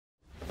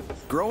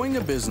Growing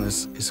a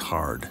business is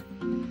hard.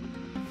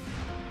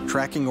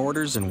 Tracking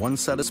orders in one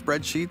set of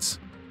spreadsheets,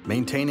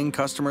 maintaining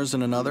customers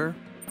in another,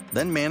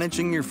 then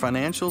managing your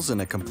financials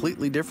in a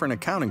completely different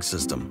accounting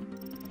system.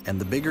 And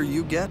the bigger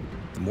you get,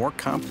 the more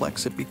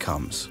complex it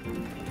becomes.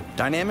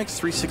 Dynamics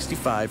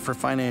 365 for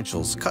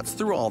Financials cuts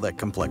through all that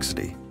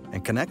complexity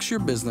and connects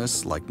your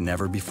business like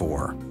never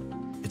before.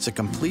 It's a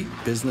complete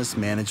business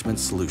management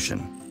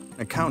solution.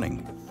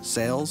 Accounting,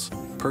 sales,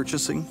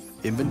 purchasing,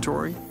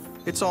 inventory,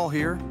 it's all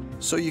here,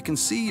 so you can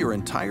see your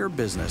entire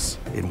business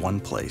in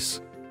one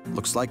place.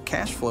 Looks like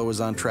cash flow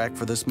is on track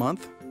for this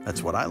month.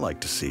 That's what I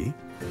like to see.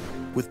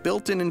 With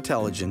built-in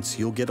intelligence,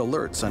 you'll get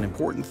alerts on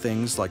important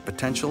things like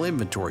potential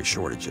inventory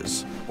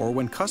shortages or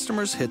when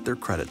customers hit their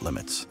credit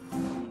limits.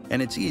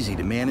 And it's easy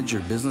to manage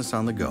your business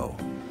on the go,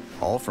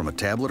 all from a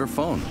tablet or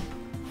phone.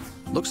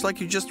 Looks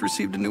like you just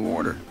received a new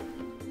order.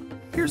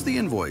 Here's the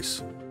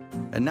invoice.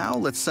 And now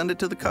let's send it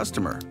to the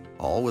customer,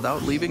 all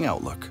without leaving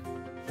Outlook.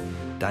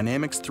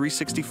 Dynamics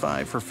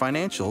 365 for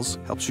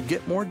Financials helps you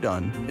get more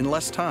done in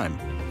less time.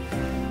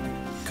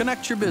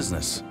 Connect your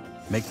business,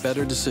 make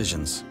better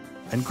decisions,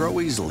 and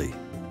grow easily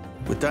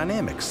with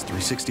Dynamics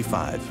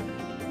 365.